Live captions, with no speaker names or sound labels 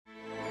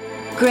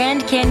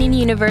Grand Canyon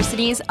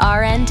University's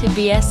RN to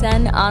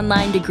BSN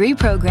online degree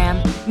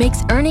program makes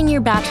earning your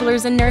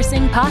bachelor's in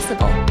nursing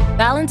possible.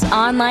 Balance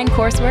online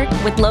coursework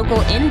with local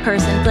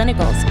in-person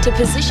clinicals to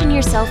position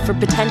yourself for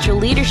potential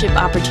leadership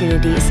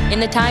opportunities in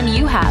the time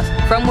you have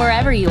from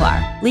wherever you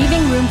are,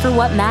 leaving room for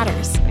what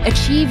matters.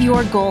 Achieve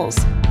your goals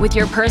with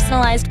your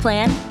personalized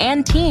plan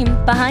and team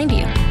behind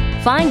you.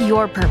 Find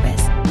your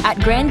purpose at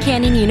Grand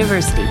Canyon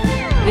University.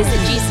 Visit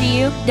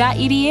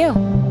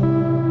gcu.edu.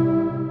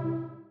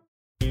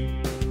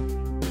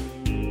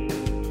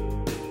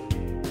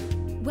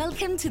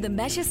 Welcome to the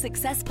Measure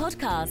Success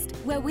podcast,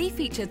 where we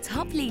feature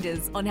top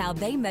leaders on how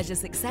they measure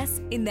success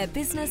in their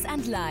business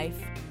and life.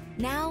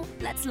 Now,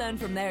 let's learn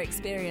from their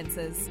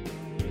experiences.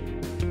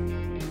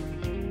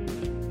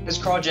 This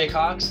is Carl J.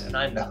 Cox, and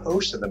I'm the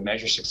host of the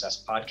Measure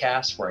Success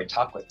podcast, where I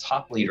talk with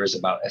top leaders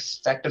about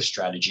effective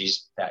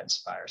strategies that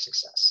inspire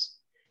success.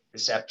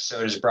 This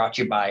episode is brought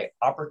to you by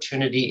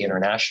Opportunity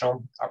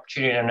International.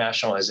 Opportunity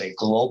International is a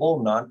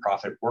global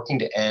nonprofit working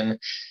to end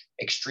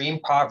extreme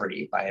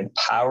poverty by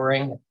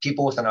empowering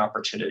people with an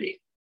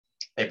opportunity.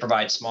 They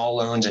provide small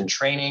loans and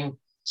training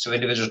so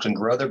individuals can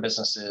grow their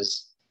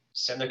businesses,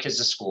 send their kids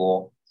to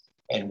school,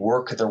 and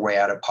work their way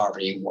out of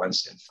poverty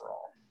once and for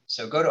all.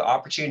 So go to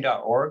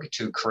opportunity.org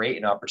to create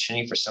an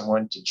opportunity for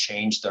someone to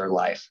change their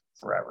life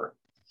forever.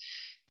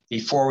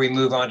 Before we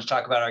move on to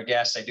talk about our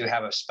guests, I do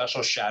have a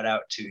special shout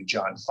out to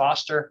John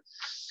Foster,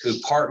 who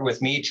partnered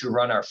with me to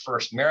run our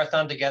first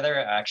marathon together.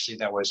 Actually,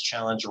 that was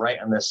challenged right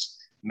on this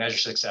Measure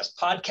Success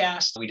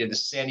podcast. We did the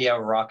San Diego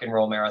Rock and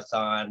Roll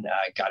Marathon,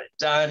 got it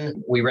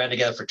done. We ran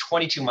together for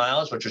 22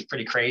 miles, which was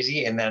pretty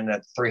crazy. And then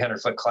a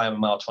 300-foot climb,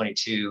 mile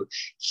 22,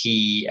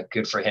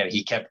 good for him.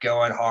 He kept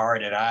going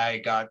hard and I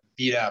got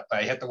beat up.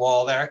 I hit the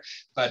wall there,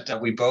 but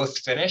we both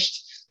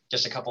finished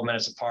just a couple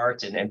minutes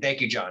apart. And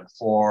thank you, John,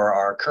 for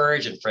our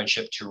courage and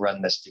friendship to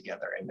run this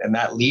together. And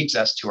that leads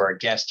us to our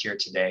guest here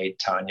today,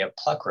 Tanya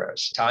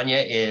Pluckrose.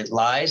 Tanya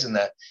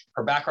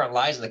her background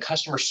lies in the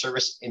customer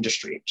service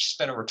industry. She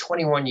spent over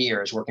 21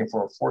 years working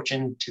for a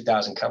Fortune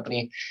 2000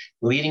 company,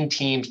 leading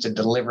teams to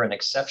deliver an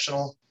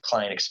exceptional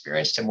client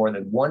experience to more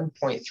than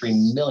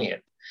 1.3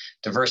 million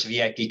diverse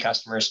VIP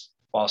customers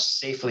while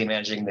safely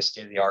managing the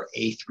state-of-the-art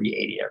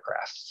A380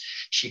 aircraft.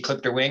 She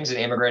clipped her wings and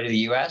immigrated to the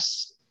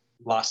U.S.,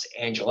 Los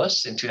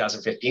Angeles in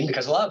 2015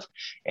 because of love.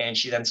 And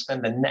she then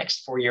spent the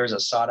next 4 years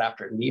as a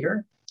sought-after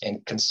leader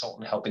and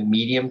consultant helping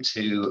medium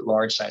to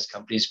large-sized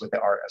companies with the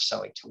art of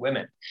selling to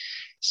women,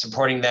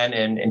 supporting them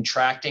in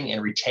attracting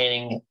and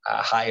retaining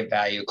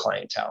high-value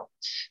clientele.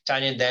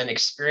 Tanya then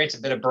experienced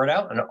a bit of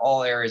burnout in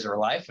all areas of her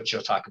life, which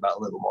she'll talk about a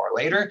little more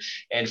later,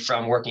 and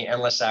from working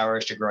endless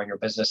hours to growing her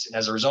business. And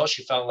as a result,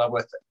 she fell in love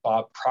with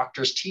Bob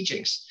Proctor's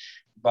teachings.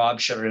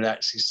 Bob showed her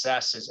that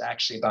success is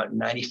actually about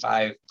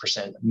 95%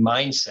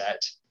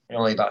 mindset and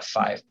only about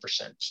 5%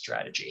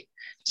 strategy.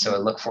 So I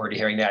look forward to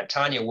hearing that.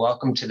 Tanya,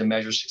 welcome to the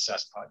Measure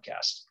Success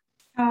podcast.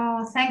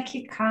 Oh, thank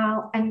you,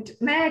 Carl. And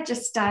may I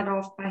just start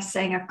off by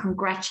saying a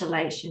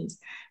congratulations,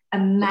 a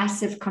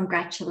massive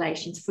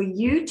congratulations for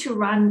you to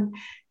run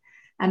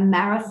a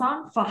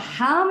marathon for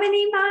how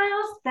many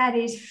miles? That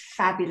is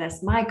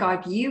fabulous. My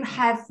God, you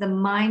have the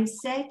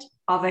mindset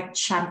of a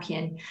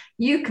champion.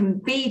 You can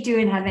be, do,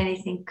 and have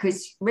anything,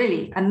 because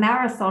really a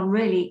marathon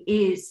really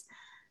is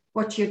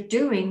what you're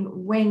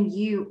doing when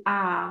you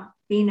are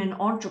being an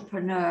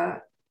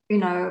entrepreneur,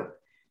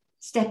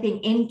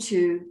 stepping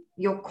into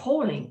your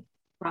calling,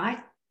 right?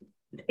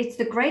 It's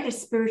the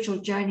greatest spiritual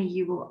journey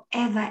you will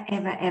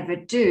ever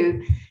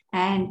do.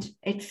 And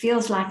it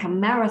feels like a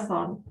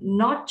marathon,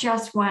 not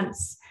just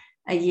once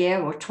a year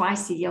or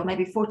twice a year, or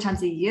maybe 4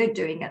 times a year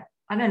doing it.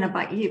 I don't know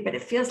about you, but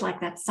it feels like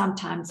that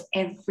sometimes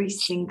every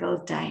single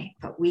day,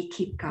 but we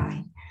keep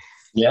going.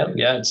 Yeah.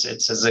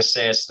 It's as they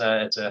say, it's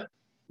a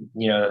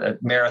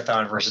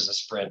marathon versus a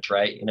sprint,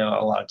 right?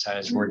 A lot of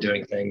times we're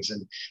doing things,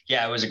 and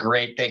yeah, it was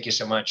thank you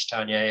so much,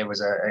 Tanya. It was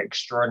an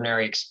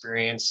extraordinary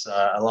experience,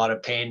 a lot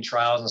of pain,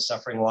 trials, and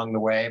suffering along the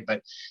way,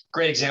 but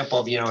great example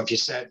of, if you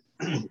set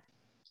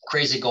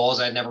crazy goals.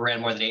 I never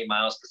ran more than 8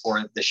 miles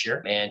before this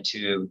year, and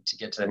to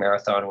get to the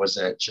marathon was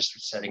just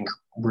setting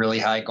really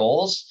high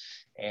goals.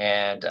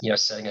 And,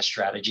 setting a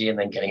strategy and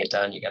then getting it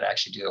done. You got to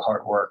actually do the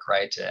hard work,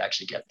 right, to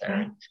actually get there.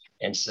 Right.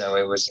 And so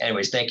it was,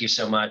 anyways, thank you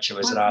so much. It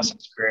was an awesome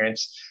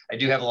experience. I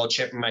do have a little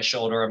chip in my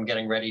shoulder. I'm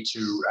getting ready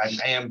I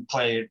am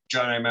planning,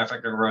 John and I, matter of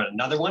fact, to run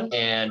another one,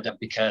 and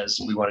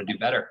because we want to do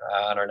better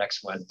on our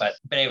next one. But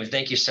anyways,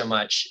 thank you so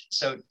much.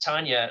 So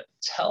Tanya,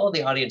 tell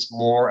the audience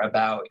more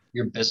about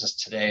your business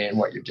today and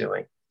what you're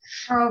doing.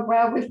 Oh,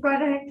 well, we've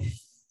got a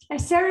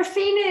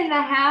Serafina in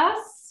the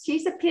house.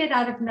 She's appeared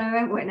out of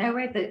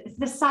nowhere,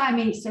 the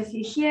Siamese. So if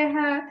you hear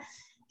her,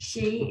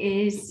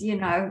 she is,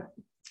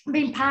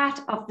 been part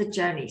of the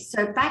journey.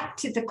 So back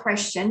to the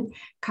question,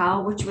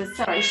 Carl, which was,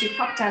 sorry, she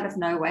popped out of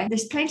nowhere.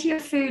 There's plenty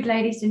of food,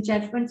 ladies and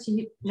gentlemen, so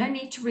you no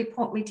need to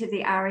report me to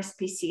the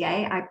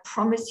RSPCA. I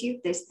promise you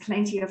there's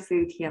plenty of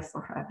food here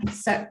for her.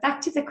 So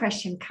back to the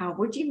question, Carl,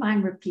 would you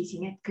mind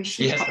repeating it? Because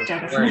she popped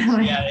out of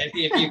nowhere. Yeah, if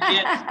you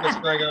can't see what's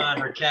going on,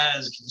 her cat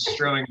is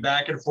strolling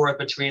back and forth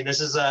between,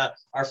 this is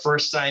our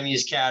first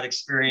Siamese cat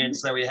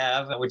experience that we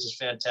have, which is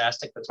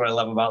fantastic. That's what I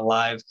love about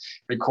live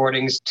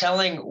recordings.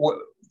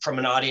 From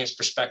an audience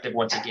perspective,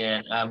 once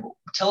again,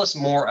 tell us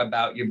more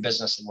about your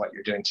business and what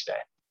you're doing today.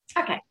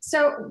 Okay,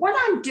 so what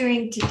I'm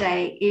doing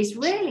today is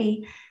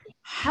really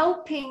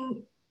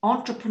helping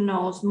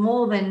entrepreneurs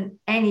more than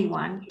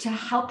anyone to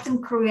help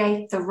them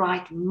create the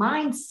right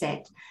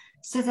mindset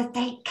so that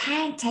they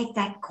can take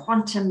that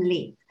quantum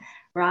leap,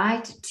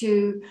 right?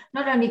 To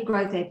not only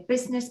grow their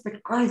business,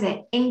 but grow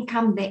their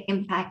income, their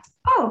impact.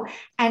 Oh,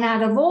 and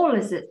out of all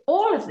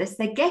of this,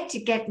 they get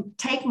to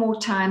take more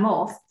time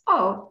off.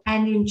 Oh,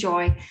 and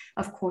enjoy,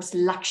 of course,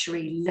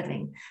 luxury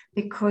living,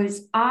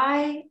 because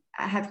I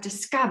have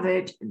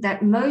discovered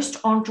that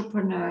most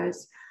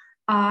entrepreneurs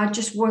are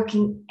just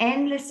working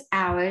endless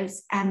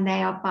hours and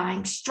they are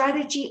buying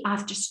strategy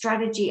after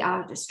strategy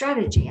after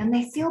strategy, and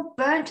they feel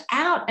burnt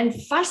out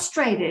and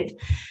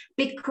frustrated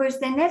because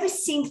there never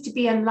seems to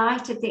be a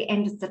light at the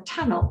end of the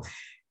tunnel.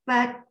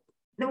 But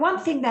the one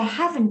thing they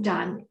haven't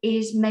done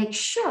is make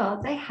sure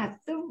they have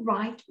the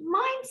right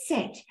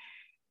mindset.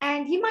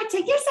 And you might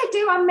say, yes, I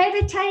do. I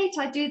meditate.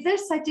 I do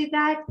this. I do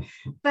that.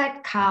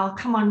 But Carl,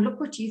 come on, look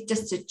what you've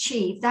just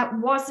achieved. That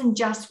wasn't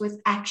just with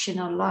action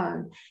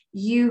alone.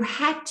 You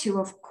had to,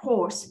 of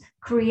course,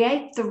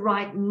 create the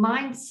right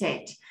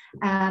mindset,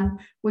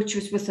 which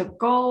was with a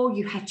goal.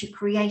 You had to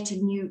create a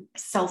new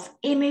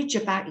self-image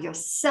about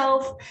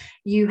yourself.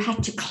 You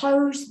had to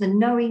close the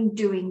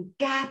knowing-doing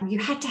gap. You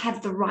had to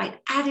have the right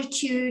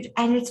attitude.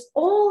 And it's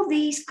all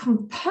these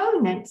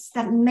components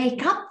that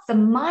make up the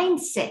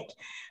mindset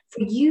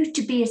for you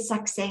to be a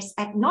success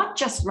at not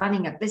just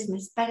running a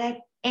business, but at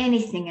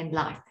anything in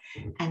life.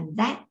 And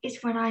that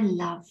is what I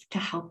love to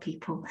help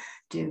people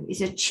do,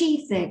 is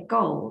achieve their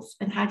goals.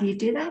 And how do you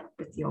do that?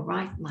 With your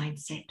right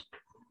mindset.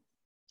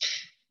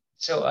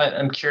 So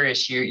I'm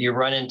curious, you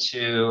run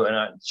into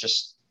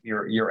just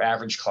your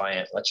average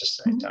client, let's just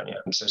say, Tanya.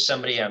 So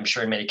somebody, I'm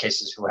sure in many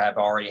cases, who have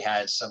already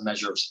had some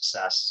measure of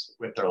success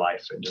with their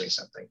life and doing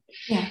something.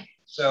 Yeah.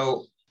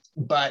 So,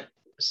 but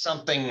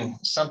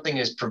something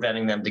is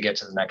preventing them to get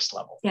to the next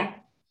level. Yeah.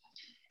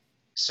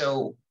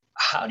 So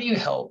how do you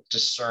help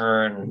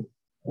discern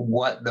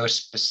what those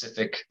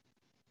specific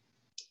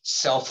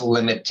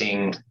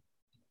self-limiting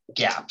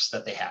gaps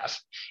that they have?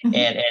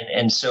 Mm-hmm.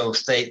 And so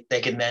if they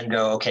can then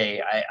go,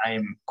 okay,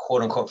 I'm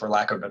quote unquote, for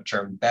lack of a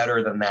term,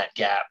 better than that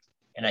gap,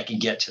 and I can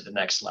get to the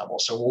next level.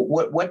 So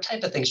what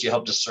type of things do you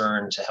help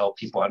discern to help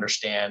people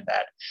understand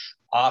that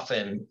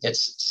often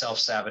it's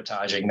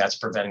self-sabotaging that's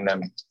preventing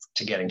them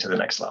to getting to the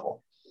next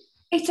level?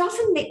 It's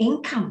often the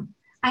income.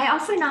 I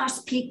often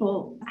ask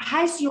people,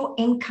 has your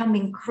income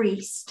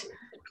increased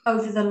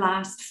over the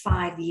last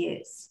 5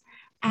 years?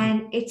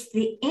 And it's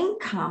the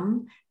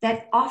income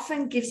that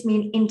often gives me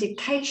an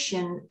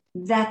indication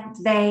that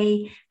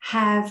they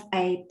have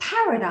a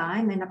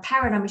paradigm, and a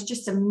paradigm is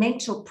just a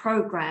mental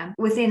program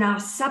within our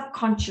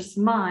subconscious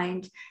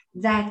mind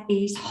that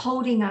is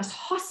holding us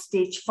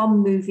hostage from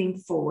moving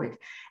forward.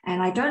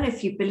 And I don't know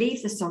if you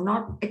believe this or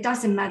not, it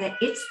doesn't matter.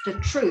 It's the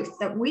truth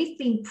that we've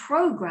been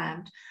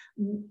programmed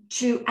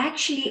to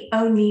actually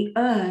only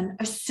earn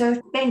a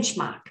certain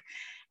benchmark.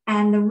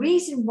 And the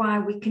reason why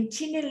we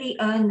continually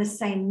earn the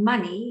same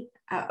money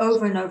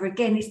over and over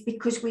again is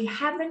because we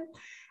haven't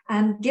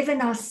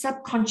given our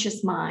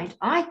subconscious mind,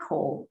 I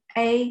call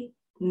a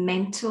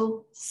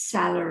mental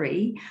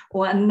salary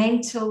or a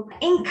mental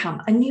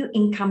income, a new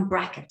income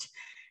bracket.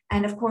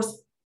 And of course,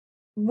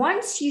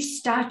 once you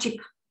start to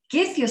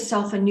give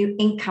yourself a new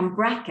income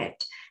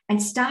bracket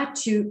and start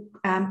to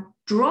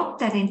drop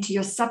that into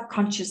your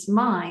subconscious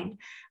mind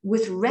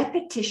with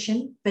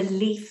repetition,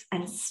 belief,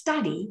 and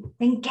study,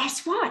 then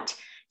guess what?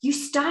 You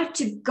start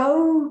to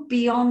go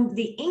beyond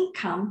the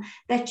income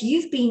that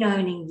you've been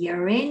earning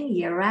year in,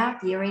 year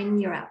out, year in,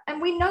 year out.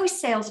 And we know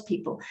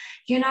salespeople,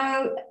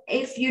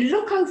 if you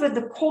look over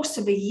the course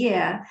of a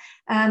year,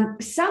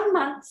 some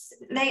months,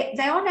 they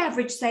on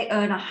average, they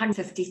earn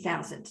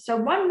 150,000. So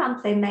 1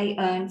 month they may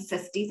earn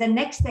 50, the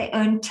next they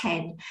earn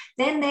 10,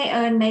 then they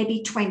earn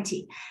maybe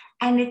 20.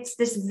 And it's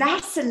this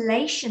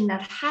vacillation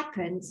that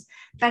happens,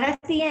 but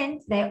at the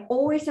end, they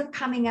always are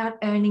coming out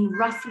earning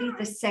roughly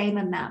the same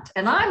amount.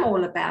 And I'm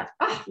all about,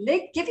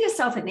 give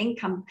yourself an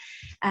income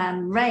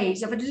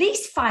raise of at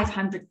least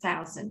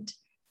 500,000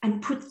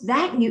 and put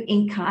that new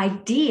income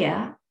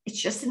idea,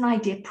 it's just an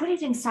idea, put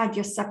it inside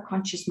your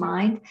subconscious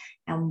mind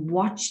and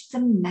watch the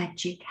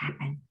magic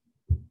happen.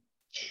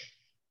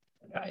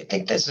 I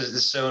think this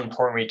is so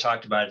important when you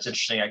talked about it. It's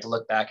interesting. I can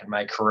look back in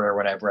my career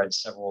when I've read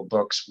several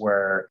books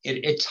where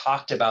it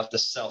talked about the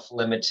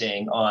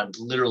self-limiting on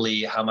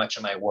literally how much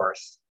am I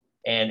worth?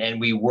 And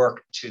we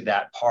work to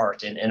that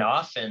part. And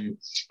often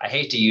I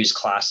hate to use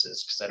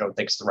classes because I don't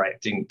think it's the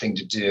right thing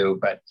to do,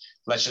 but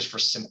let's just for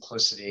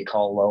simplicity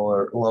call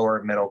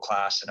lower middle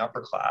class and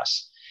upper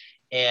class.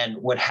 And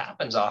what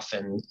happens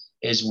often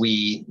is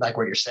we, like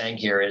what you're saying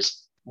here,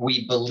 is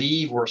we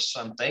believe we're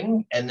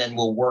something and then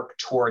we'll work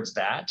towards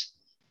that,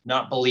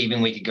 not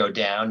believing we could go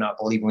down, not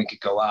believing we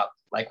could go up,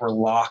 like we're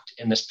locked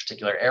in this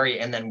particular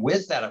area. And then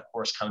with that, of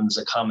course, comes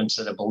a common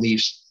set of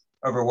beliefs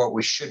over what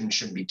we should and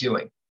shouldn't be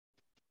doing,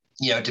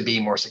 to be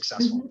more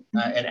successful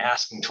and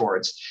asking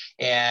towards.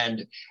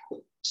 And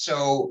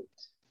so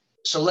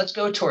let's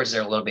go towards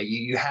there a little bit.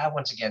 You have,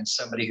 once again,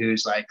 somebody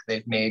who's like,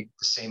 they've made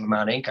the same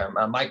amount of income.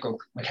 Michael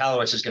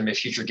Michalowicz is going to be a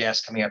future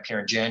guest coming up here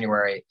in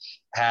January,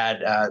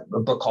 had a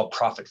book called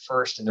Profit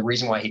First. And the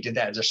reason why he did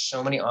that is there's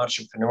so many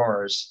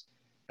entrepreneurs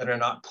that are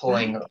not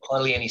pulling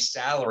hardly any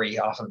salary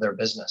off of their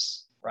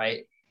business,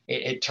 right?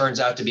 It turns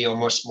out to be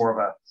almost more of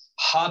a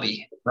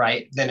hobby,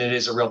 right, than it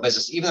is a real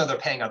business, even though they're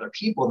paying other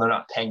people and they're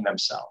not paying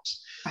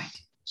themselves. Right.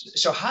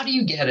 So how do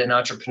you get an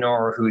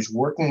entrepreneur who's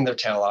working their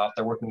tail off?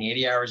 They're working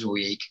 80 hours a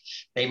week.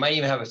 They might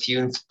even have a few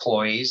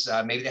employees.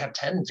 Maybe they have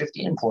 10,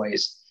 15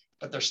 employees,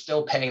 but they're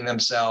still paying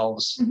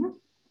themselves,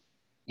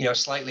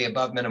 slightly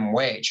above minimum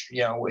wage,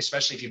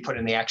 especially if you put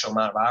in the actual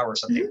amount of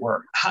hours that they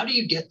work. How do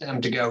you get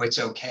them to go, it's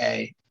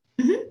okay,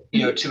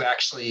 to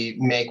actually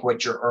make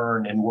what you're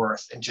earned and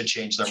worth and to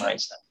change their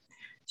mindset?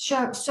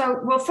 Sure.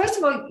 So, well, first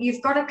of all,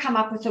 you've got to come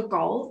up with a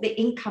goal, the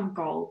income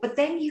goal, but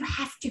then you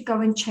have to go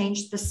and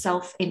change the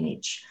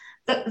self-image,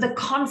 the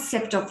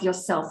concept of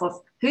yourself,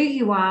 of who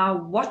you are,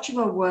 what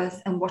you are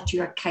worth, and what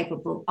you are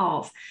capable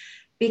of.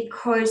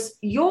 Because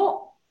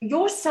your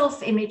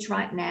self-image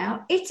right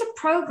now, it's a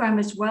program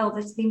as well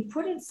that's been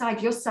put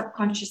inside your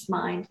subconscious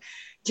mind,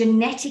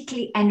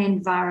 genetically and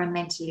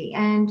environmentally.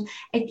 And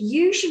it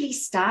usually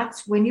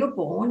starts when you're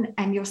born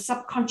and your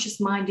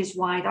subconscious mind is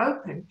wide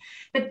open.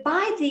 But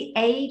by the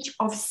age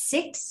of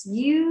 6,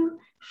 you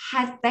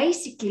have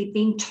basically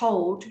been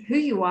told who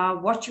you are,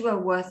 what you are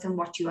worth, and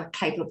what you are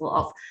capable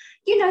of,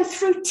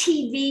 through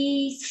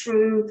TV,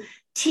 through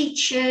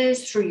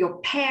teachers, through your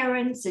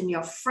parents and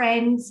your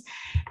friends.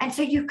 And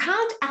so you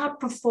can't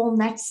outperform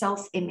that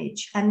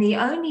self-image. And the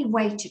only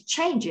way to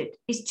change it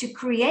is to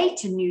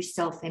create a new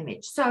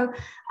self-image. So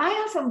I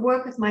often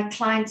work with my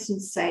clients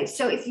and say,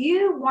 so if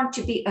you want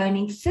to be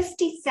earning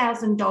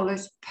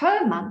 $50,000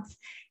 per month,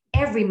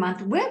 every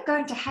month, we're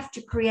going to have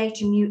to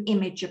create a new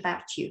image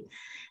about you.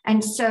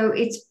 And so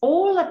it's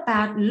all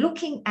about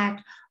looking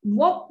at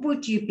what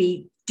would you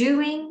be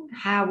doing?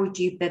 How would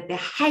you be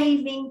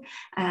behaving?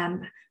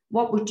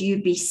 What would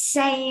you be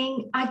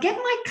saying? I get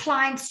my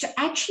clients to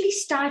actually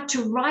start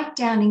to write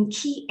down in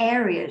key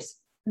areas,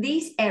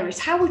 these areas.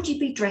 How would you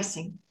be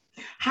dressing?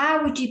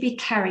 How would you be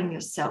carrying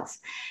yourself?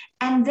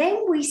 And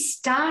then we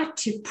start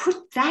to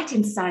put that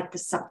inside the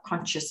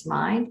subconscious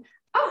mind.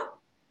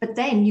 But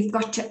then you've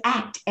got to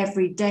act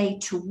every day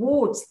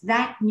towards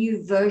that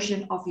new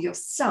version of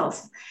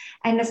yourself.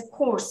 And of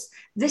course,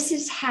 this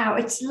is how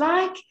it's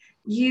like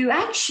you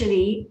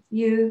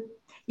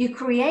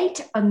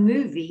create a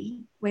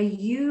movie where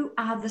you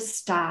are the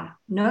star,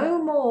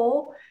 no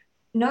more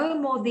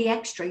the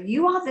extra.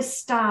 You are the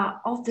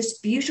star of this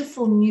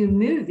beautiful new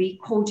movie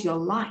called your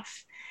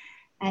life.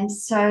 And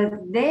so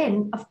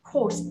then, of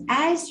course,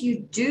 as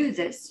you do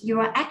this, you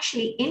are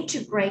actually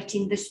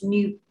integrating this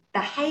new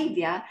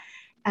behavior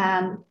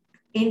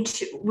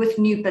with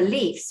new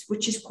beliefs,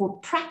 which is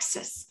called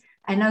praxis.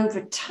 And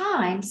over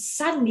time,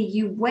 suddenly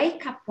you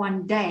wake up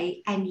one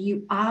day and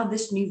you are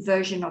this new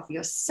version of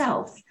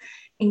yourself,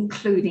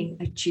 including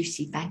a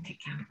juicy bank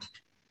account.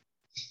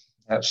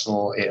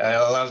 Absolutely. I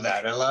love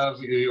that. I love,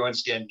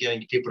 once again,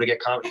 getting people to get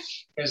confident.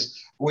 Because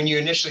when you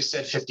initially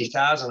said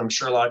 50,000, I'm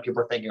sure a lot of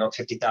people are thinking,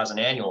 50,000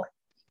 annually,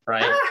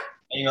 right?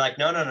 And you're like,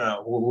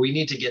 no. We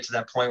need to get to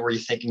that point where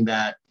you're thinking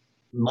that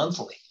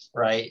monthly,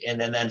 right? And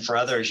then for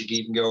others, you can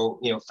even go,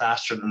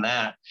 faster than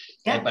that.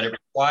 Yeah. But it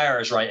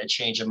requires, right, a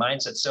change of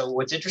mindset. So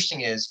what's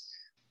interesting is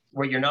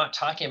what you're not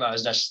talking about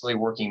is necessarily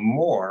working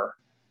more,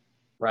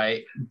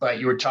 right? But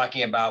you were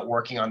talking about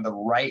working on the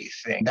right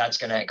thing that's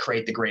going to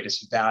create the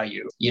greatest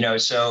value.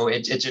 So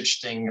it's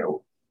interesting.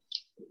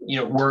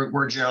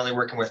 We're generally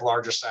working with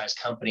larger size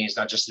companies,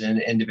 not just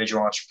an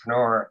individual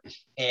entrepreneur.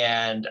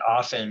 And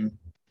often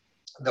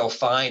they'll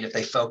find if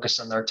they focus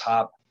on their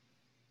top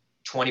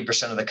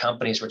 20% of the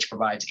companies, which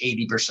provides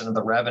 80% of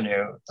the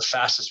revenue, the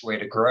fastest way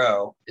to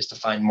grow is to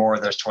find more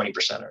of those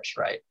 20%ers,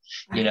 right?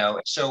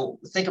 So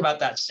think about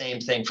that same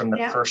thing from the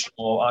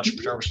personal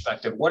entrepreneur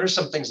perspective. What are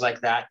some things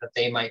like that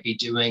they might be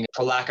doing,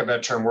 for lack of a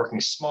better term, working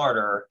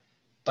smarter,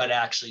 but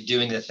actually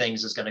doing the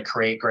things that's going to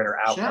create greater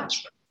outcomes?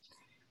 Sure.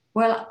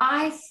 Well,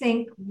 I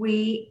think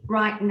we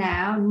right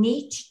now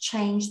need to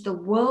change the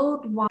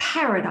worldwide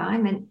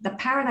paradigm. And the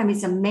paradigm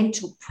is a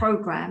mental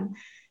program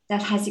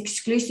that has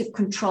exclusive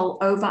control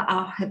over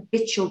our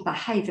habitual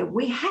behavior.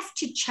 We have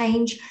to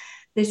change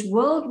this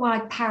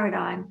worldwide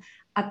paradigm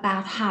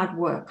about hard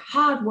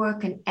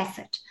work and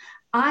effort.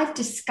 I've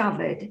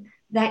discovered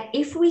that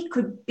if we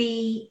could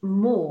be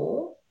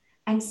more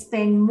and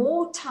spend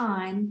more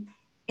time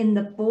in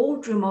the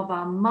boardroom of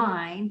our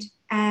mind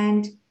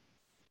and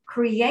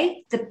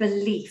create the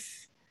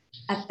belief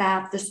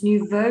about this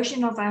new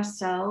version of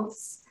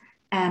ourselves,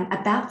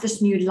 about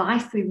this new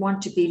life we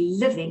want to be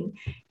living,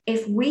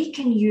 if we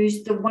can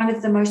use one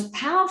of the most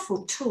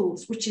powerful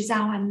tools, which is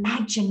our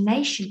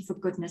imagination, for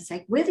goodness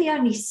sake. We're the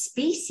only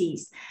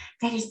species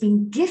that has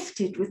been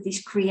gifted with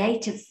these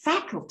creative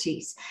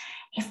faculties.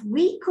 If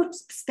we could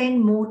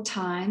spend more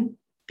time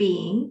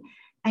being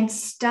and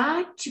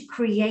start to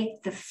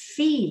create the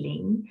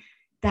feeling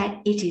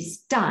that it is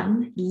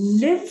done,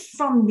 live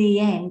from the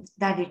end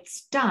that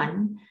it's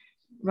done,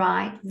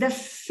 right? The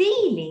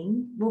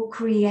feeling will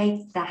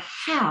create the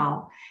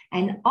how.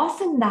 And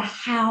often the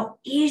how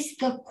is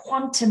the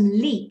quantum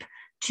leap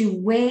to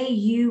where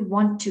you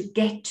want to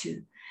get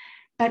to.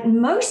 But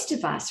most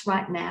of us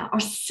right now are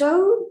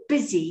so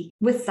busy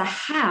with the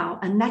how,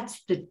 and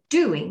that's the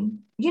doing.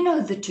 You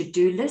know, the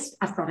to-do list,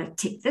 I've got to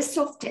tick this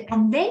off,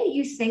 and then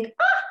you think,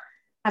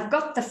 I've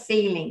got the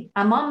feeling,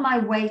 I'm on my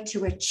way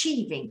to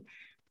achieving.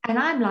 And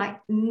I'm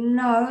like,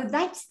 no,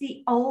 that's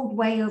the old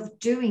way of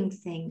doing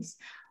things.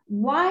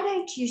 Why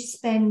don't you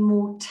spend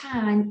more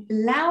time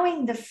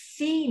allowing the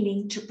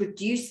feeling to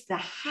produce the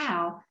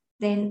how,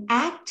 then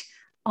act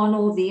on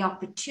all the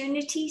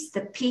opportunities,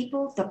 the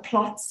people, the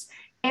plots,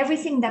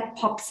 everything that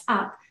pops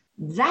up?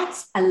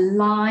 That's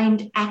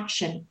aligned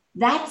action.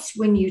 That's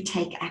when you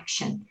take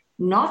action,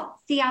 not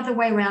the other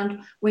way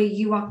around, where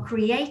you are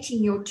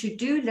creating your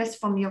to-do list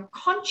from your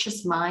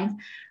conscious mind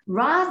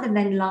rather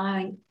than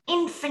allowing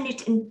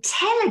infinite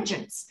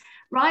intelligence,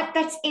 right,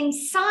 that's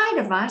inside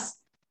of us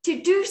to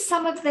do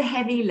some of the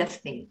heavy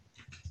lifting.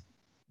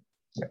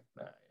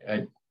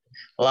 I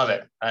love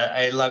it.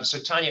 I love. So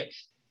Tanya,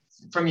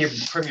 from your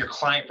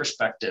client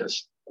perspective,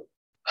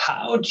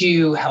 how do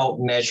you help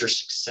measure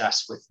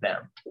success with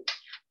them?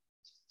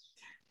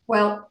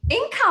 Well,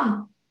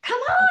 income.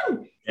 Come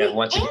on. Yeah,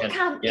 once again,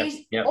 income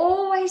is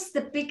always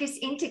the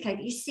biggest indicator.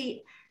 You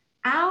see,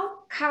 our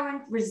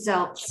current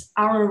results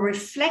are a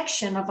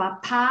reflection of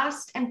our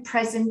past and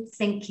present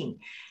thinking.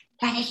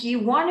 But if you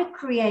want to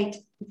create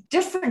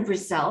different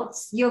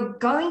results, you're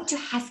going to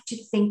have to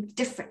think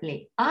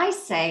differently. I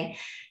say,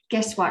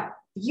 guess what?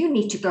 You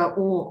need to go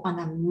all on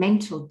a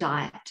mental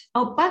diet.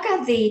 Oh,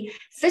 bugger the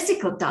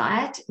physical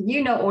diet.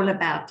 You know all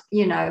about,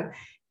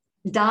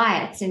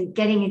 diets and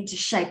getting into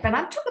shape. But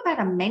I'm talking about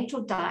a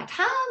mental diet.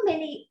 How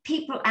many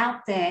people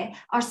out there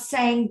are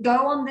saying,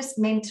 go on this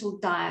mental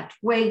diet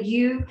where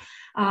you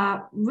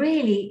are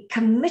really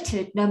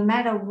committed, no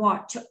matter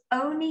what, to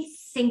only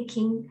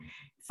thinking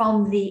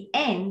from the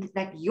end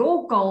that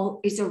your goal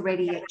is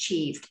already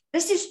achieved.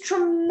 This is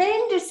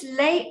tremendous,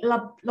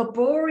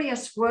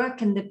 laborious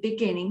work in the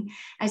beginning,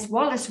 as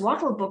Wallace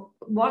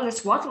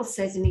Wattle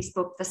says in his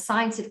book, The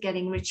Science of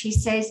Getting Rich. He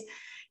says,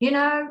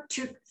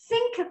 to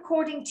think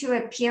according to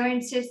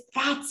appearances,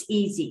 that's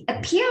easy.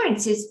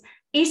 Appearances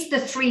is the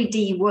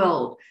 3D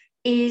world,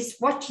 is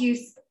what you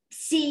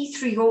see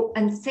through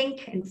and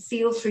think and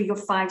feel through your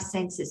five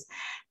senses.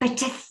 But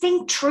to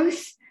think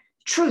truth,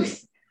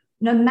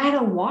 no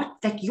matter what,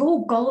 that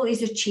your goal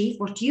is achieved,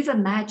 what you've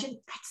imagined,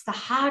 that's the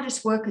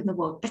hardest work in the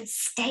world. But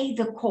stay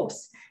the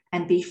course.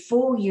 And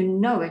before you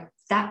know it,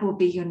 that will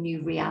be your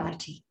new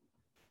reality.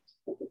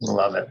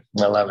 Love it.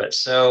 I love it.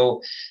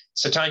 So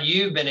Tanya,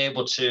 you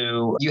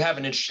have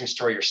an interesting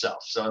story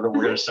yourself. So we're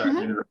going to start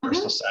into the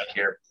personal side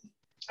here.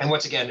 And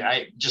once again,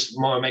 I just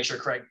want to make sure,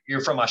 correct,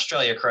 you're from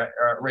Australia, correct,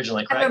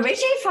 originally, correct? I'm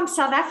originally from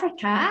South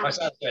Africa,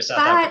 South but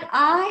Africa.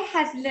 I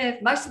have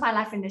lived most of my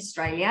life in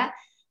Australia.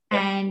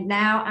 And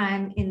now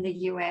I'm in the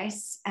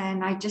US,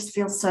 and I just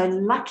feel so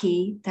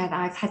lucky that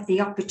I've had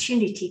the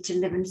opportunity to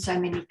live in so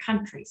many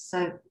countries.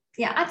 So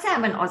yeah, I'd say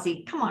I'm an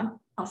Aussie. Come on,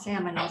 I'll say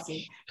I'm an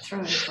Aussie through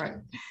and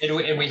through.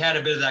 And we had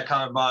a bit of that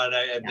common bond.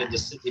 I've been to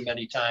Sydney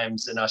many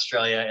times in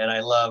Australia, and I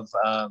love,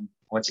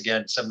 once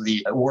again, some of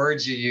the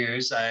words you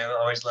use. I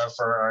always love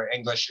for our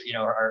English,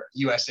 our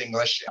US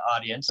English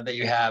audience that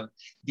you have.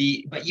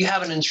 But you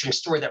have an interesting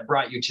story that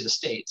brought you to the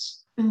States.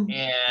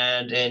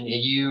 And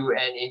you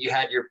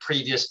had your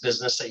previous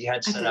business that you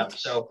had set up.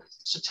 So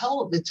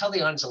tell the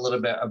audience a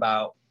little bit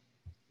about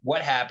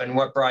what happened,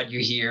 what brought you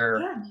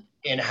here,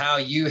 and how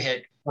you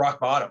hit rock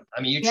bottom.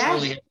 I mean, you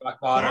truly hit rock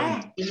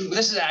bottom.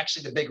 This is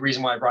actually the big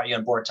reason why I brought you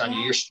on board, Tanya.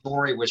 Your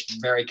story was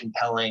very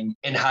compelling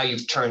in how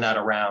you've turned that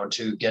around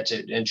to get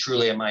to, and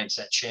truly a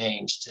mindset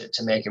change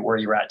to make it where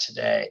you're at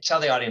today. Tell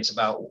the audience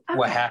about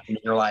what happened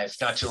in your life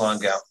not too long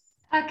ago.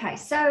 Okay,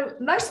 so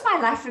most of my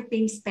life have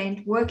been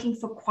spent working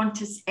for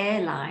Qantas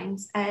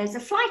Airlines as a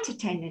flight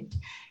attendant.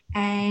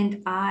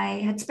 And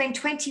I had spent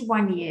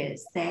 21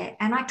 years there,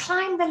 and I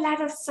climbed the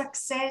ladder of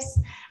success.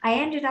 I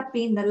ended up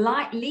being the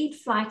lead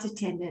flight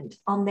attendant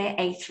on their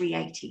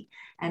A380.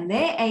 And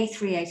their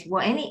A380,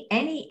 well,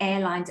 any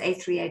airline's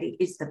A380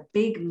 is the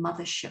big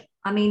mothership.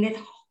 I mean,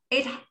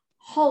 it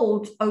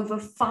holds over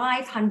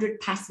 500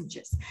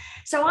 passengers.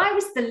 So I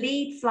was the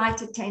lead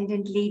flight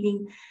attendant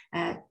leading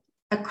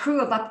a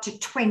crew of up to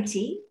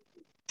 20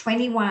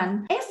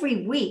 21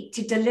 every week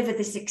to deliver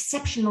this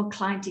exceptional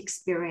client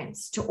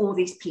experience to all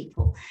these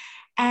people.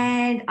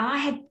 And I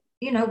had,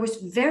 was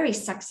very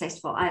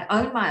successful. I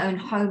owned my own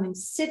home in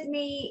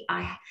Sydney.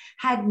 I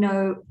had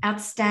no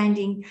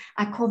outstanding,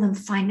 I call them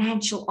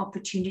financial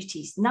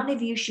opportunities. None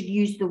of you should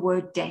use the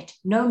word debt,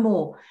 no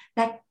more.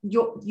 That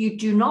you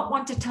do not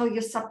want to tell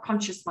your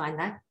subconscious mind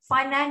that.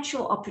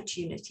 Financial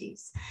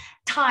opportunities,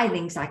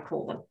 tithings, I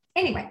call them.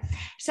 Anyway,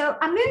 so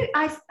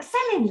I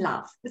fell in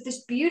love with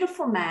this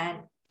beautiful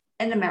man,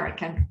 an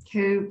American,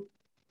 who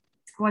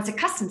was a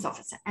customs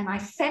officer, and I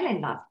fell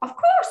in love, of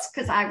course,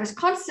 because I was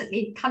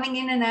constantly coming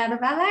in and out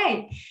of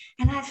LA,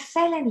 and I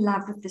fell in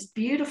love with this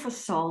beautiful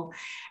soul,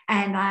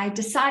 and I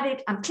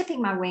decided I'm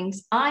clipping my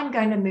wings, I'm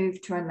going to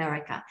move to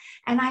America.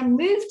 And I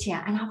moved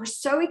here, and I was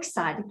so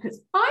excited because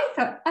I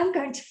thought I'm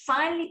going to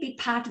finally be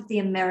part of the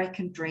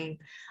American dream.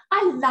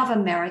 I love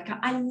America.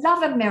 I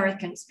love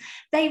Americans.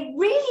 They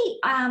really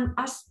are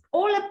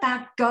all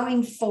about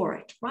going for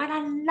it, right?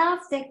 I love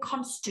their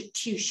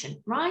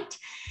constitution, right?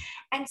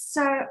 And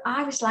so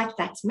I was like,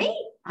 that's me.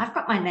 I've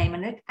got my name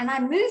in it. And I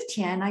moved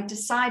here and I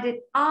decided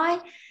I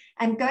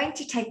am going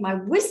to take my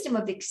wisdom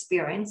of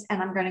experience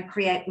and I'm going to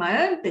create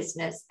my own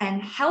business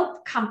and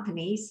help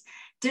companies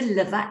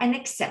deliver an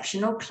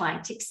exceptional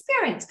client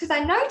experience. Because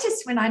I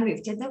noticed when I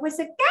moved here, there was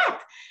a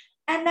gap.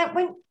 And that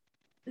when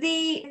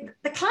the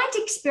client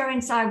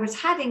experience I was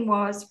having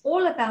was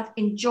all about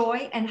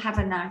enjoy and have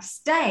a nice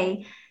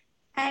day.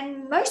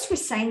 And most were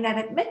saying that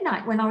at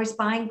midnight when I was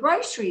buying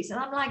groceries. And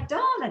I'm like,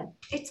 darling,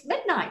 it's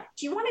midnight.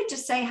 Do you want to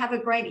just say have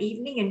a great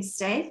evening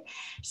instead?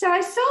 So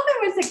I saw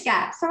there was a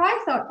gap. So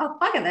I thought, oh,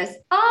 bugger this.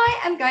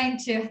 I am going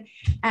to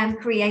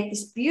create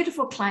this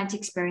beautiful client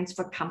experience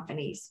for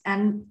companies.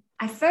 And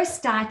I first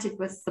started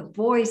with the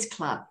Boys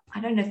Club. I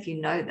don't know if you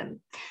know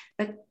them,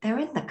 but they're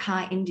in the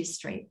car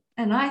industry.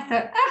 And I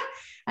thought,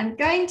 I'm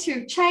going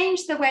to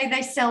change the way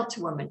they sell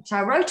to women. So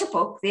I wrote a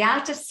book, The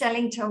Art of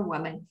Selling to a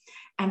Woman.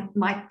 And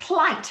my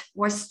plight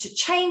was to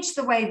change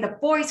the way the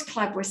Boys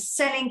Club was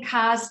selling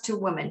cars to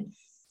women.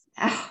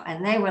 Oh,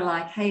 and they were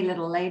like, hey,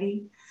 little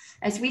lady,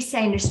 as we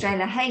say in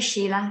Australia, hey,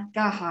 Sheila,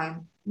 go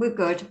home. We're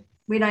good.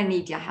 We don't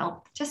need your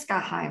help. Just go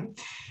home.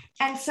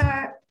 And so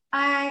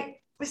I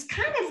was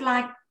kind of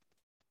like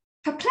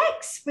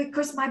perplexed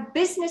because my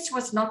business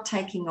was not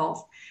taking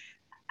off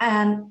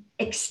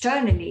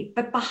externally,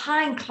 but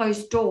behind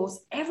closed doors,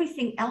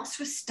 everything else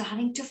was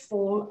starting to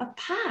fall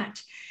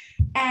apart.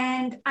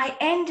 And I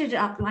ended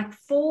up like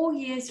 4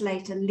 years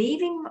later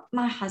leaving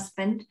my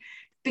husband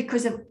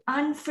because of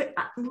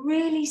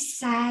really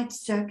sad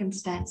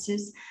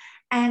circumstances.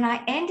 And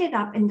I ended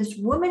up in this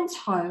woman's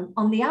home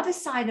on the other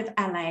side of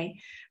LA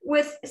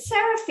with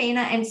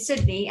Serafina and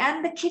Sydney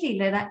and the kitty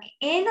litter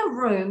in a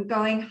room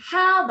going,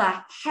 how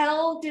the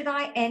hell did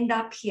I end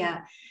up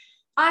here?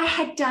 I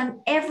had done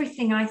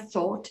everything I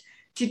thought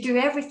to do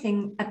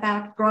everything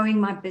about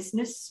growing my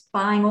business,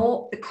 buying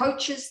all the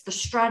coaches, the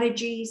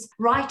strategies,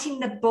 writing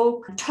the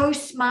book,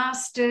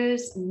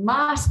 Toastmasters,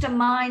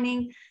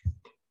 masterminding.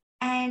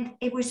 And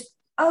it was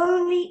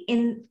only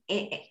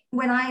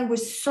when I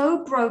was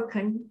so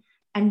broken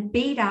and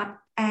beat up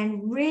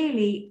and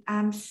really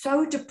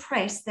so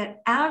depressed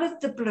that out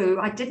of the blue,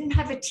 I didn't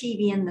have a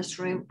TV in this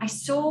room. I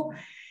saw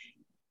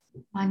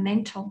my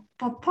mentor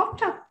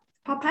pop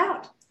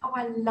out. Oh,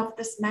 I love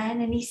this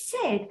man. And he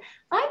said,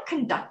 I'm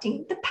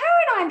conducting the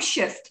paradigm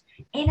shift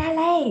in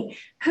LA.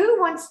 Who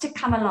wants to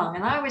come along?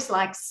 And I was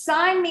like,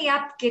 sign me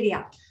up, giddy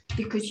up.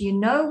 Because you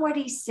know what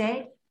he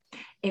said?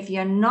 If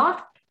you're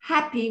not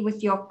happy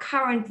with your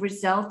current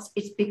results,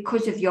 it's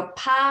because of your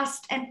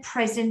past and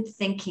present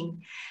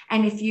thinking.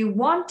 And if you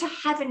want to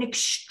have an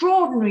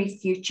extraordinary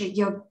future,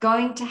 you're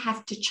going to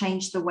have to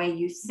change the way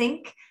you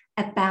think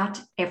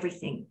about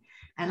everything.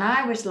 And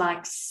I was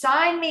like,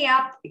 sign me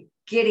up,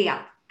 giddy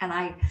up. And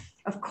I,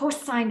 of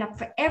course, signed up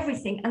for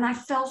everything. And I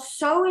fell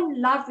so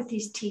in love with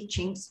his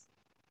teachings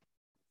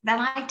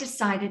that I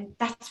decided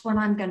that's what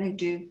I'm going to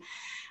do.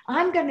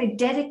 I'm going to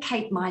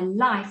dedicate my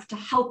life to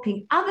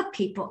helping other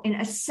people in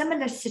a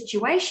similar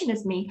situation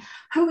as me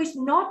who is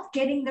not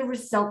getting the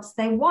results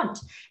they want.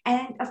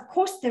 And of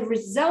course, the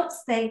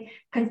results they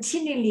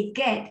continually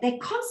get, they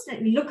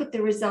constantly look at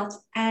the results.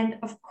 And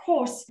of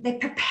course, they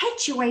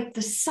perpetuate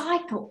the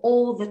cycle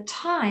all the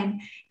time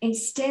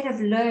instead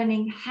of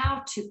learning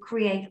how to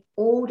create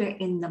order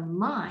in the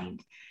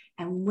mind.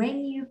 And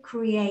when you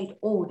create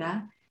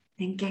order,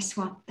 then guess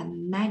what? The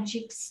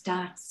magic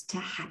starts to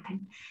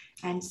happen.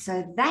 And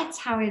so that's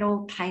how it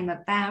all came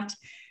about.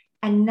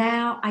 And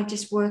now I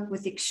just work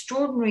with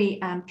extraordinary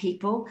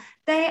people.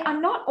 They are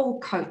not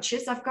all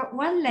coaches. I've got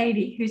one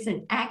lady who's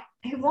an actor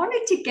who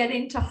wanted to get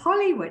into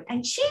Hollywood,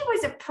 and she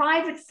was a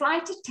private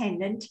flight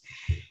attendant,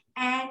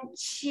 and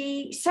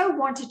she so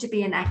wanted to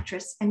be an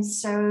actress. And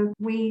so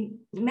we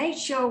made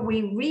sure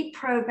we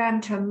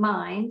reprogrammed her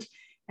mind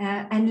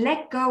and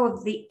let go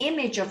of the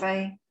image of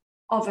a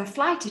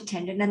flight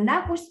attendant. And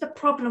that was the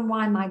problem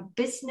why my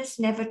business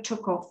never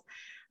took off.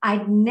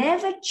 I'd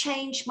never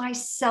changed my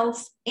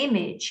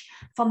self-image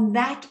from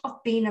that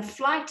of being a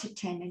flight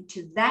attendant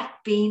to that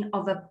being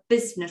of a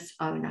business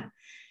owner.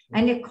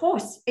 And of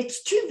course,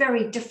 it's two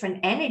very different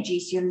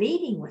energies you're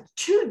leading with,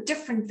 two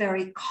different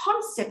very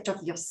concept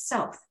of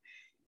yourself.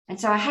 And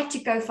so I had to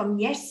go from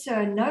yes,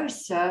 sir, no,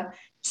 sir,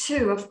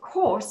 to, of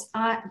course,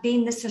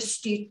 being this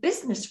astute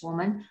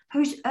businesswoman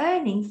who's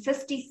earning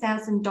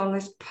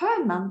 $50,000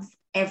 per month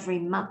every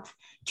month.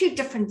 Two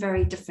different,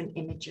 very different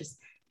images.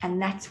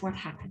 And that's what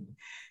happened.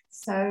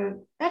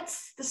 So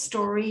that's the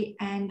story.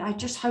 And I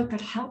just hope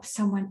it helps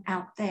someone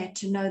out there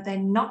to know they're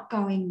not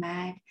going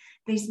mad.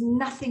 There's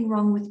nothing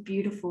wrong with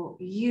beautiful.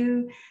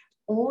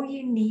 All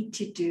you need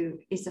to do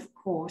is, of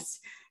course,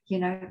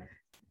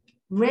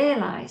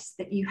 realize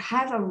that you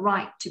have a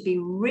right to be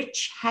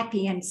rich,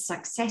 happy, and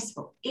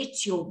successful.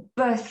 It's your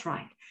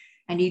birthright.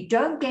 And you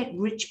don't get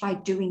rich by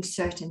doing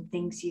certain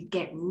things. You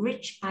get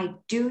rich by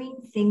doing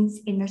things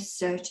in a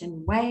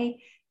certain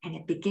way. And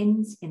it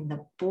begins in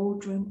the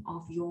boardroom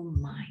of your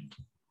mind.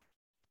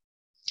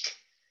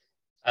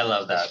 I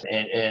love that.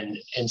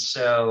 And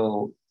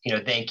so,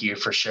 thank you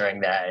for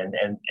sharing that.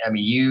 And I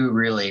mean, you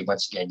really,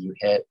 once again, you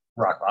hit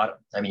rock bottom.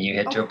 I mean, you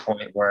hit to a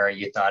point where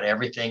you thought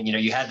everything,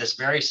 you had this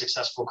very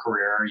successful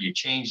career, you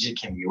changed it,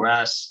 came to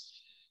US.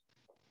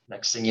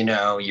 Next thing you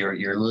know,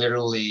 you're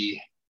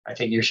literally, I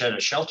think you're at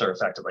a shelter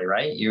effectively,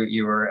 right?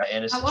 You were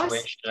in a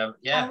situation of,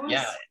 yeah.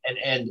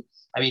 And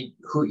I mean,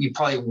 who you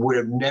probably would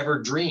have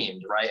never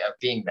dreamed, right, of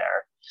being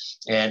there.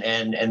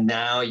 And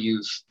now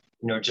you've,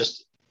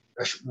 just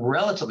a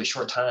relatively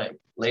short time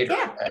later,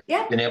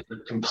 been able to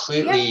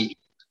completely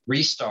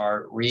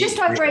restart. Just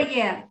over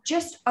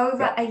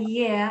a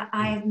year,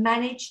 I've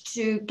managed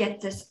to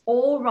get this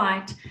all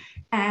right.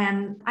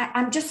 And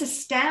I'm just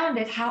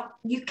astounded how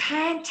you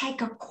can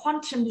take a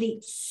quantum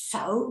leap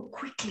so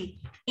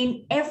quickly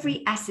in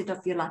every asset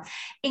of your life,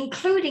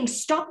 including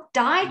stop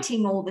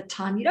dieting all the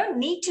time. You don't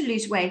need to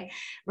lose weight,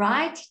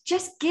 right?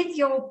 Just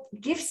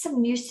give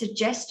some new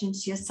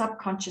suggestions to your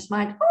subconscious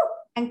mind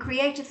and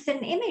create a thin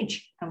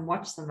image and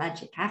watch the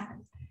magic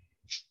happen.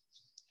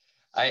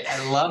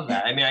 I love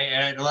that. I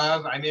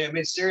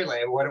mean, seriously,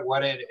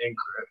 what an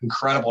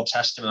incredible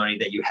testimony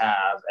that you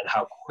have and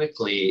how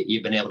quickly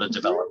you've been able to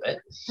develop it,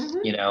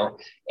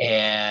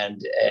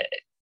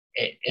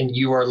 and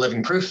you are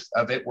living proof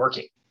of it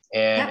working.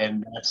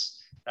 And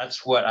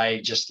that's what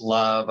I just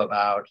love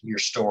about your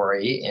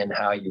story and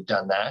how you've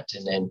done that.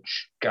 And then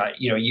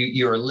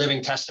you're a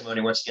living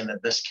testimony once again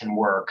that this can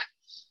work,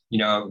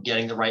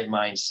 getting the right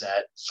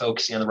mindset,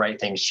 focusing on the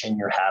right things, changing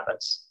your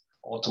habits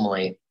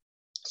ultimately.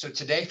 So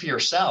today for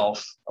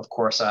yourself, of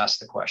course, I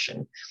asked the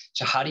question,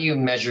 so how do you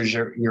measure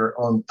your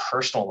own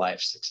personal life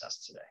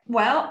success today?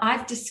 Well,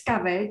 I've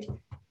discovered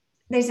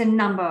there's a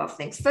number of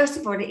things. First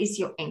of all, it is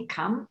your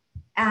income.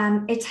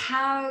 It's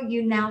how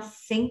you now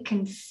think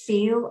and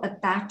feel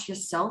about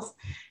yourself.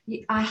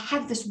 I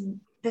have this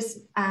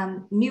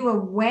new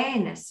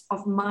awareness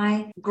of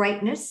my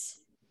greatness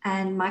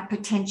and my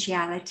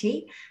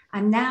potentiality.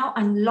 I'm now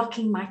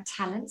unlocking my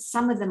talents.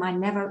 Some of them I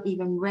never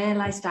even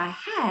realized I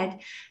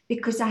had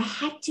because I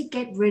had to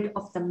get rid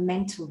of the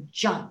mental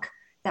junk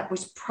that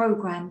was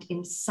programmed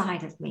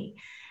inside of me.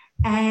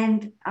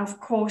 And of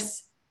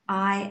course,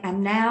 I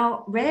am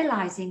now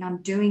realizing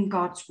I'm doing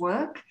God's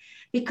work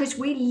because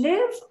we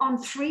live on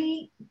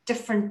three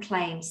different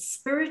planes: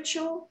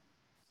 spiritual,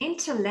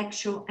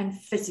 intellectual, and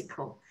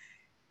physical.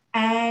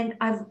 And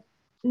I've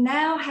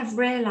now have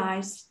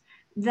realized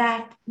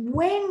that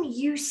when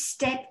you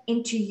step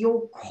into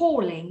your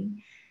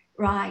calling,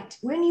 right,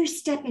 when you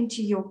step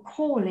into your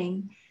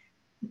calling,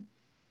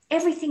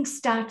 everything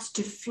starts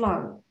to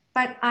flow.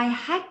 But I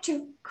had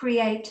to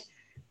create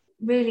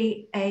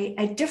really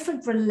a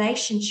different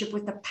relationship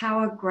with the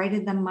power greater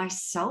than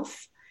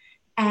myself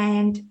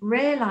and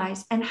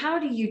realize, and how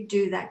do you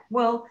do that?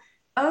 Well,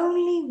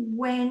 only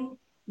when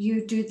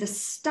you do the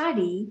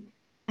study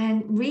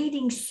and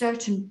reading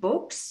certain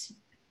books,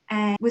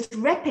 and with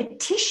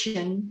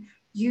repetition,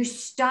 you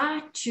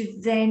start to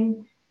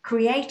then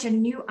create a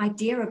new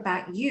idea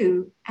about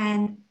you.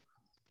 And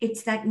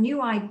it's that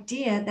new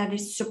idea that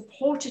has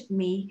supported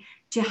me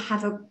to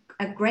have a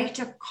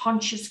greater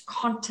conscious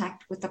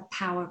contact with a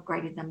power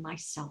greater than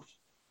myself.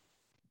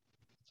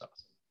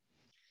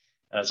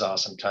 That's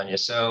awesome, Tanya.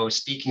 So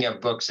speaking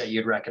of books that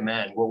you'd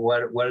recommend,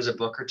 what is a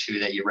book or two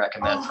that you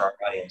recommend for our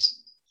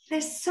audience?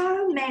 There's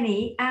so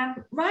many.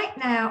 Right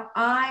now,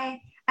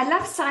 I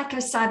love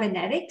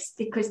psycho-cybernetics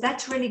because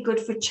that's really good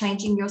for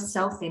changing your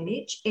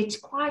self-image. It's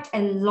quite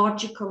a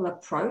logical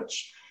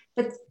approach.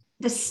 But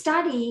the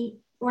study,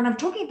 when I'm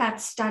talking about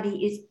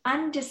study, is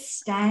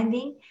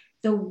understanding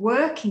the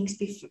workings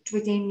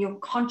within your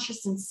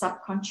conscious and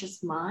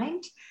subconscious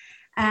mind.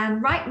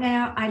 Right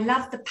now, I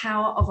love The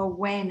Power of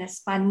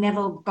Awareness by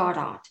Neville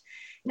Goddard.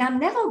 Now,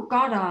 Neville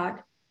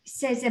Goddard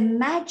says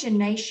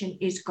imagination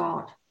is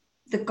God,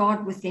 the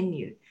God within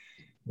you.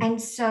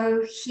 And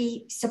so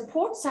he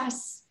supports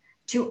us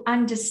to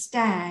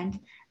understand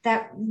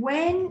that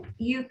when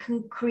you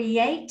can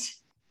create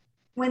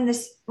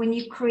when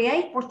you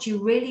create what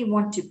you really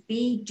want to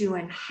be, do,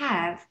 and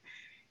have,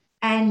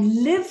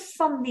 and live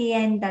from the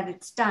end that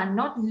it's done,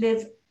 not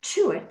live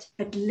to it,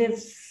 but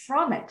live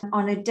from it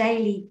on a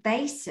daily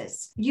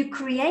basis, you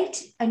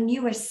create a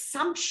new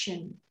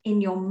assumption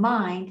in your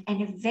mind,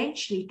 and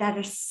eventually that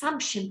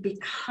assumption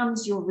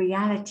becomes your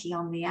reality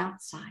on the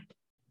outside.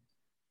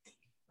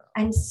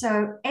 And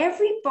so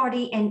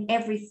everybody and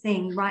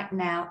everything right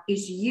now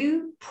is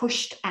you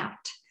pushed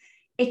out.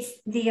 It's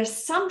the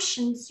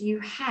assumptions you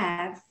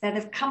have that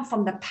have come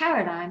from the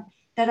paradigm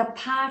that are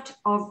part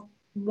of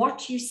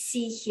what you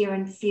see, hear,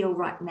 and feel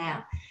right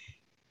now.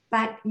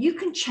 But you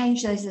can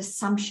change those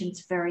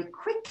assumptions very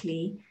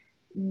quickly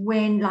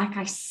when, like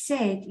I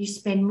said, you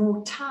spend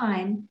more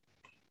time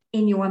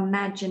in your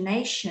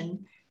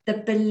imagination. The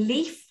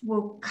belief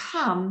will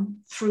come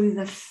through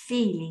the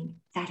feeling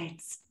that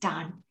it's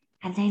done.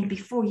 And then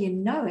before you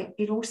know it,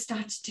 it all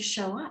starts to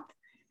show up.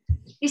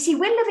 You see,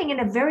 we're living in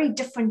a very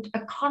different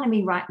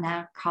economy right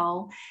now,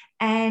 Carl.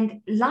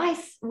 And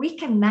life, we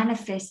can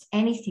manifest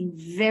anything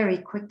very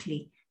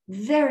quickly.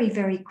 Very,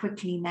 very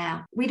quickly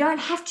now. We don't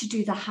have to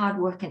do the hard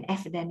work and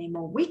effort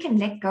anymore. We can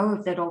let go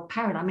of that old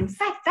paradigm. In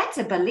fact, that's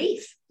a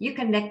belief you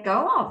can let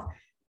go of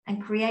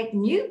and create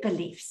new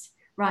beliefs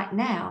right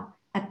now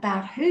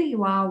about who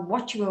you are,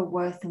 what you are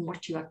worth, and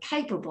what you are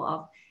capable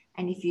of.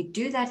 And if you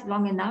do that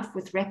long enough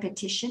with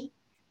repetition,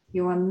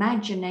 your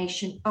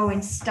imagination,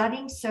 and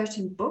studying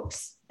certain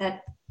books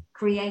that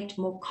create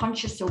more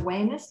conscious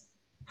awareness,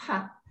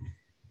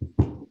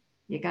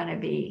 you're going to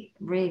be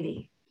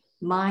really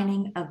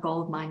mining a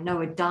gold mine,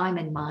 no, a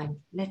diamond mine.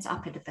 Let's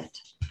up it a bit.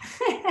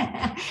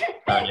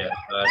 Tanya,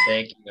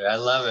 thank you. I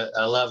love it.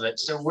 I love it.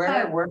 So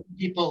where do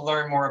people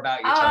learn more about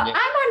you, Tanya? I'm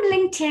on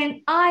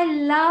LinkedIn. I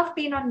love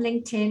being on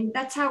LinkedIn.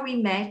 That's how we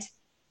met.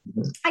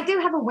 Mm-hmm. I do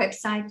have a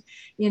website,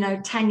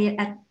 Tanya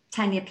at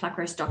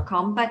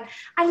TanyaPluckhurst.com, but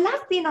I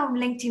love being on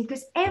LinkedIn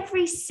because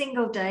every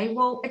single day,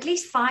 well, at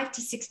least 5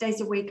 to 6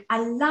 days a week, I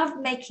love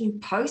making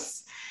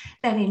posts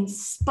that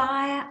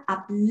inspire,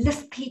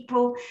 uplift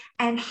people,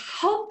 and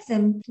help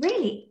them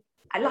really,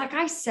 like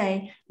I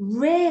say,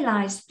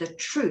 realize the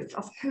truth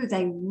of who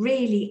they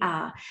really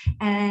are.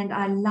 And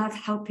I love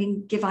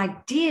helping give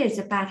ideas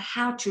about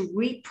how to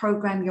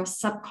reprogram your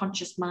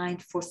subconscious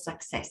mind for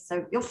success.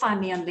 So you'll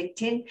find me on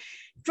LinkedIn.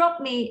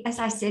 Drop me, as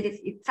I said,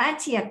 if you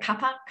fancy a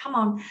cuppa, come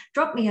on,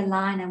 drop me a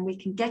line and we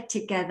can get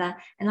together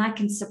and I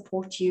can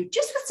support you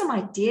just with some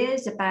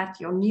ideas about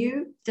your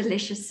new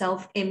delicious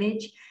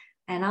self-image.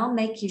 And I'll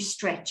make you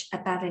stretch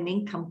about an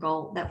income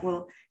goal that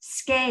will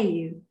scare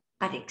you,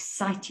 but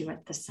excite you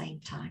at the same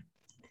time.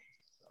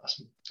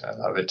 Awesome. I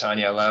love it,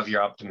 Tanya. I love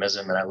your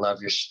optimism and I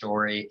love your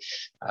story.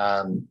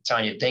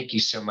 Tanya, thank you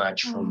so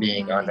much for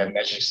being on the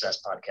Measure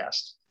Success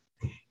podcast.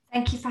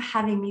 Thank you for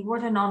having me.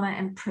 What an honor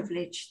and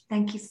privilege.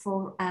 Thank you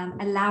for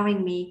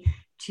allowing me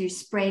to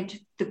spread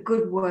the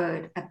good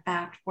word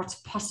about what's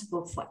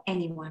possible for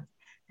anyone.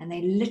 And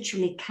they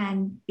literally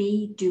can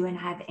be, do, and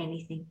have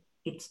anything.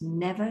 It's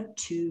never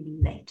too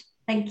late.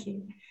 Thank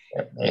you.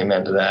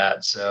 Amen to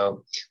that.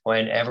 So,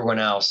 and everyone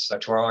else,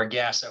 to all our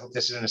guests, I hope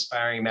this is an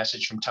inspiring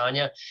message from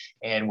Tanya,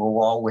 and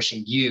we're all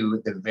wishing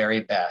you the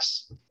very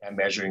best at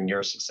measuring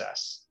your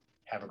success.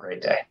 Have a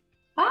great day.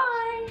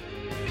 Bye.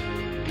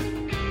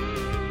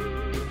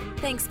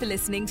 Thanks for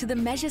listening to the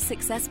Measure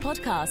Success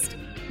podcast.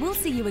 We'll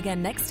see you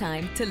again next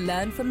time to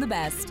learn from the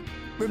best.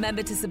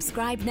 Remember to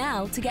subscribe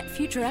now to get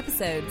future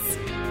episodes.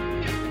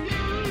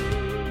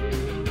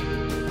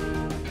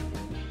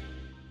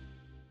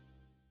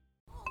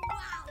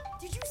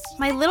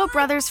 My little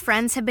brother's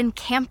friends have been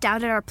camped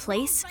out at our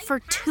place for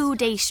 2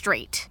 days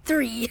straight.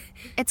 3.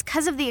 It's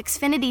because of the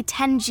Xfinity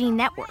 10G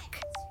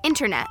network.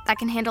 Internet that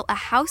can handle a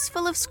house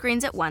full of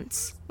screens at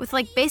once, with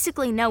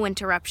basically no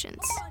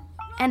interruptions.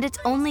 And it's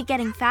only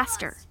getting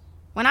faster.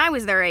 When I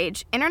was their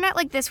age, internet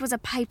like this was a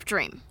pipe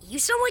dream. You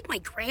sound like my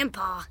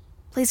grandpa.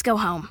 Please go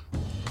home.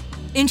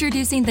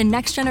 Introducing the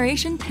next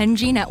generation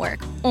 10G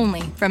network,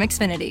 only from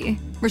Xfinity.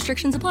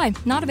 Restrictions apply,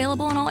 not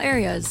available in all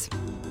areas.